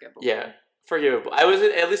it's forgivable. Yeah, forgivable. At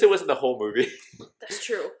least it wasn't the whole movie. That's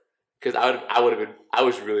true. Because I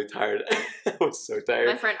was really tired. I was so tired.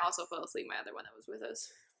 My friend also fell asleep. My other one that was with us.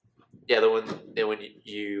 Yeah, the one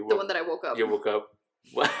that I woke up. You woke up.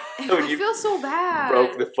 I feel so bad.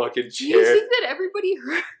 Broke the fucking chair. Do you think that everybody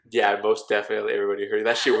heard? Yeah, most definitely everybody heard.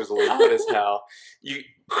 That shit was loud as hell.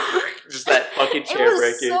 Just that fucking chair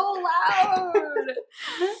breaking. It was so loud.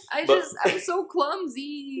 I was so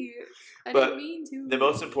clumsy. I didn't mean to. The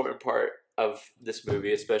most important part of this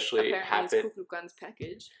movie, especially happened. Ku Klux Klan's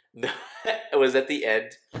package. It was at the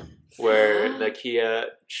end where Nakia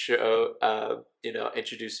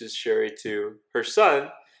introduces Shuri to her son.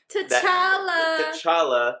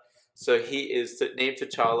 T'Challa. So he is named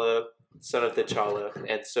T'Challa, son of T'Challa.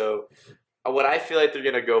 And so what I feel like they're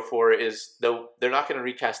going to go for is, they're not going to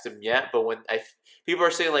recast him yet, but when people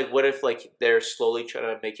are saying, like, what if, like, they're slowly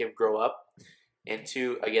trying to make him grow up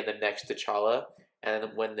into, again, the next T'Challa. And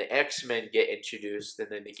then when the X-Men get introduced, and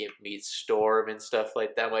then they get meet Storm and stuff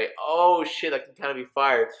like that, I'm like, oh shit, that can kind of be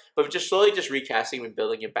fire. But just slowly just recasting him and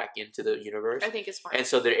building him back into the universe. I think it's smart. And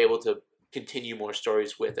so they're able to continue more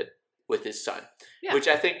stories with his son. Yeah. Which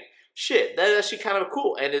I think, shit, that's actually kind of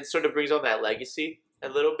cool. And it sort of brings on that legacy a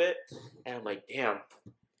little bit. And I'm like, damn,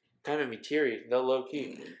 kind of made me teary, no low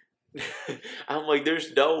key. I'm like,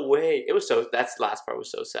 there's no way. That last part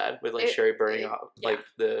was so sad with like Shuri burning off like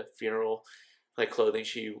the funeral like clothing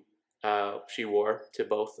she wore to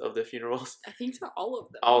both of the funerals. I think to all of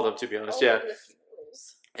them. All of them, to be honest, yeah.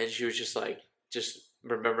 And she was just like, just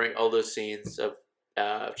remembering all those scenes of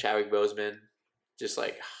Chadwick Boseman, just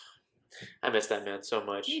like, I miss that man so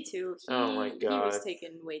much. Me too. Oh my god. He was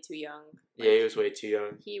taken way too young. Like, yeah, he was way too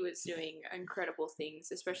young. He was doing incredible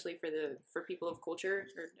things, especially for people of culture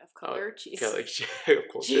or of color. Jeez. Of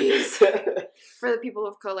culture. Jeez. For the people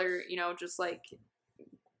of color, just like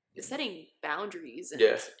setting boundaries and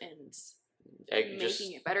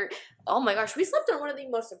making it better. Oh my gosh, we slept on one of the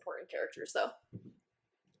most important characters though.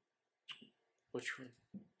 Which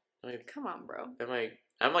one? Come on, bro.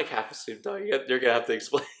 I'm like half asleep though. You're gonna have to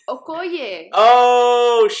explain. Okoye.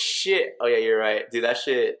 Oh shit. Oh yeah, you're right, dude. That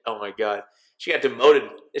shit. Oh my god. She got demoted.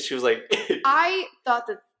 She was like. I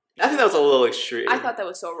think that was a little extreme. I thought that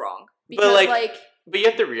was so wrong because But you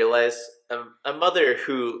have to realize a mother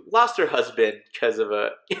who lost her husband because of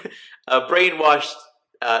a brainwashed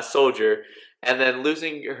soldier, and then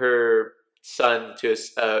losing her son to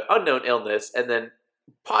an unknown illness, and then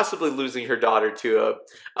possibly losing her daughter to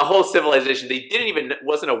a whole civilization they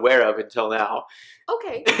wasn't aware of until now.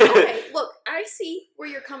 Okay, look, I see where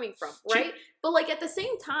you're coming from, right? But like at the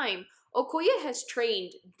same time, Okoye has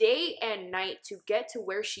trained day and night to get to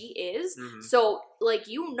where she is. Mhm. So, like,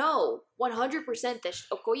 100% that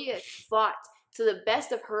Okoye fought to the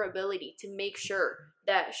best of her ability to make sure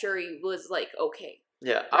that Shuri was, like, okay.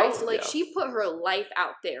 Yeah. Right? So, like, she put her life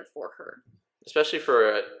out there for her. Especially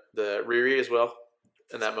for the Riri as well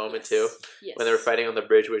in that moment, too. Yes. When they were fighting on the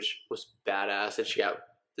bridge, which was badass. And she got...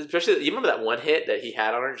 Especially, you remember that one hit that he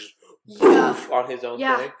had on her? Just poof, on his own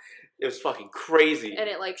thing? It was fucking crazy. And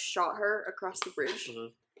it, like, shot her across the bridge.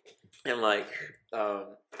 Mm-hmm. And, like, I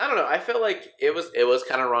don't know. I felt like it was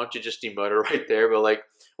kind of wrong to just demote her right there. But, like,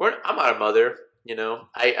 I'm not a mother, you know?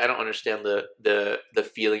 I don't understand the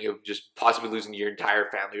feeling of just possibly losing your entire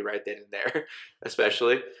family right then and there,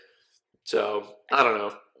 especially. So, I don't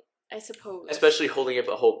know. I suppose. Especially holding up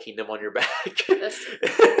a whole kingdom on your back. That's true.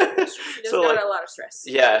 She does got a lot of stress.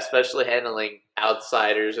 Yeah, especially handling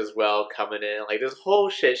outsiders as well coming in. Like, this whole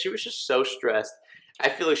shit. She was just so stressed. I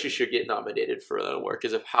feel like she should get nominated for the award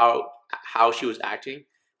because of how she was acting.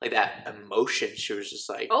 Like, that emotion. She was just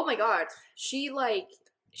like... Oh, my God. She's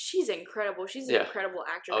incredible. She's an incredible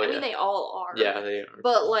actress. Oh, I mean, they all are. Yeah, they are.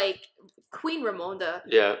 But, like, Queen Ramonda...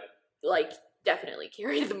 Yeah. Like, definitely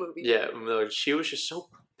carried the movie. Yeah, no, she was just so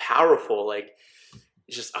powerful. Like,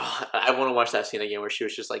 just I want to watch that scene again where she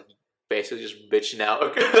was just like basically just bitching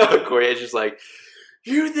out. Korea just like,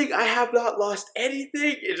 you think I have not lost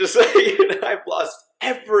anything? It's just like I've lost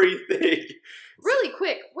everything. Really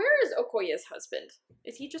quick, where is Okoye's husband?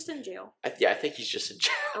 Is he just in jail? I think he's just in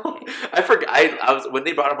jail. Okay. I forgot. I was when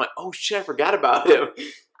they brought him. I'm like, oh shit, I forgot about him.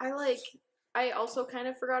 I also kind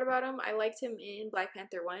of forgot about him. I liked him in Black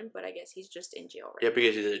Panther 1, but I guess he's just in jail right now. Yeah,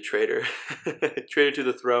 because he's a traitor. Traitor to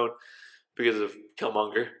the throne because of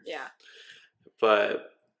Killmonger. Yeah.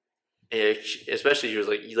 But especially she was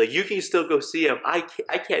like, you can still go see him. I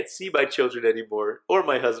can't see my children anymore or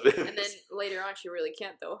my husband. And then later on she really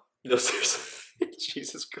can't though. No, seriously.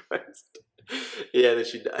 Jesus Christ. Yeah, then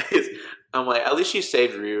she dies. I'm like, at least she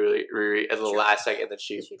saved Riri at the last second that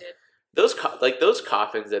she did. Those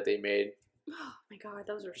coffins that they made. Oh my God,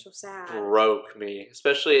 those are so sad. Broke me,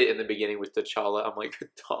 especially in the beginning with T'Challa. I'm like,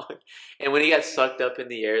 dog. And when he got sucked up in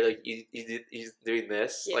the air, like he's doing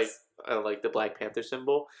this, like the Black Panther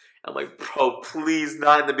symbol. I'm like, bro, please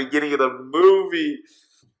not in the beginning of the movie.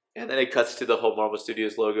 And then it cuts to the whole Marvel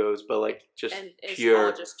Studios logos, but like just and it's pure.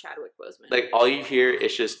 All just Chadwick Boseman. Like all you hear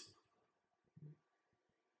is just.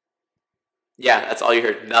 Yeah, that's all you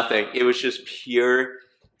heard. Nothing. It was just pure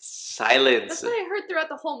silence. That's what I heard throughout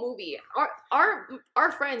the whole movie.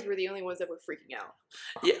 Our friends were the only ones that were freaking out.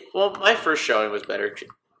 Yeah, well, my first showing was better.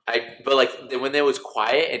 But like when it was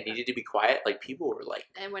quiet and needed to be quiet, like people were like.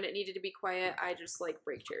 And when it needed to be quiet, I just like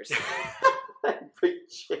break chairs. Break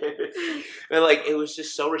chairs. And like it was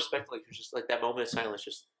just so respectful. Like it was just like that moment of silence,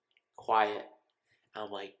 just quiet.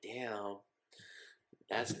 I'm like, damn,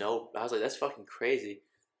 I was like, that's fucking crazy.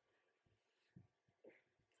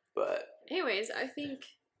 But anyways, I think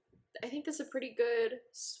this is a pretty good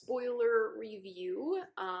spoiler review.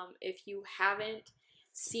 If you haven't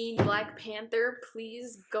seen Black Panther,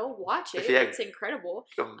 please go watch it. Yeah, it's incredible.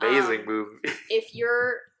 Amazing movie. If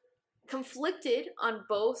you're conflicted on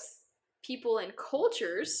both people and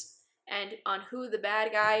cultures and on who the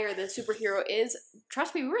bad guy or the superhero is,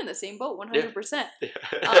 trust me, we're in the same boat 100%. Yeah.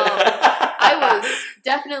 I was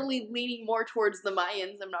definitely leaning more towards the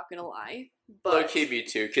Mayans, I'm not gonna lie. But low-key me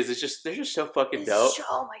too, because they're just so fucking dope.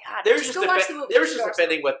 Oh my God. They were just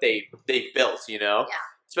defending what they built, you know? Yeah.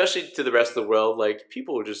 Especially to the rest of the world, like,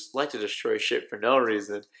 people just like to destroy shit for no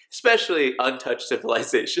reason. Especially untouched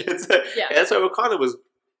civilizations. Yeah. And that's why Wakanda was,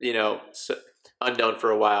 unknown for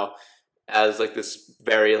a while as, like, this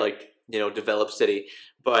very, like, developed city.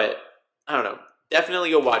 But, I don't know.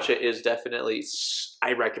 Definitely go watch it. It is definitely,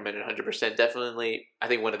 I recommend it 100%. Definitely, I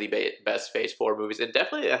think one of the best Phase 4 movies. And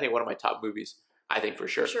definitely, I think one of my top movies. I think for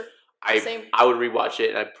sure. Sure. I would rewatch it,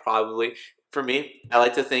 and I probably, for me, I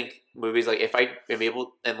like to think movies, like, if I am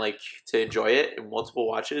able and like to enjoy it in multiple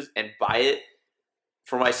watches and buy it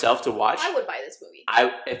for myself to watch. I would buy this movie.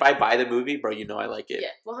 If I buy the movie, bro, I like it. Yeah,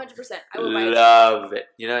 100%. I would buy it. Love it.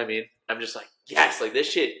 You know what I mean? I'm just like, yes, like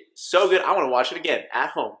this shit so good. I want to watch it again at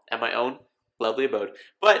home at my own lovely abode.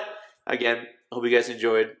 But again, hope you guys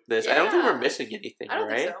enjoyed this. Yeah. I don't think we're missing anything, I don't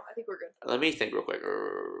right? think so. I think we're good. Let me think real quick.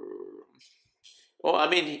 Well, I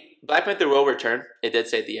mean, Black Panther will return. It did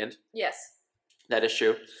say at the end. Yes. That is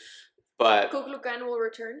true. But Kuklukan will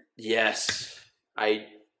return. Yes. I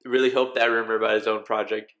really hope that rumor about his own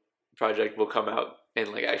project project will come out and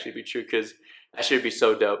like actually be true, because that should be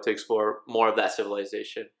so dope to explore more of that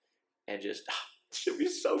civilization and just it should be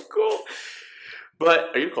so cool.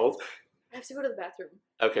 But are you cold? I have to go to the bathroom.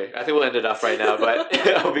 Okay, I think we'll end it off right now. But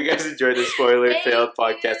I hope you guys enjoyed this spoiler failed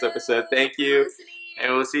podcast episode. Thank you,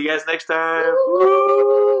 and we'll see you guys next time.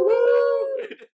 Woo!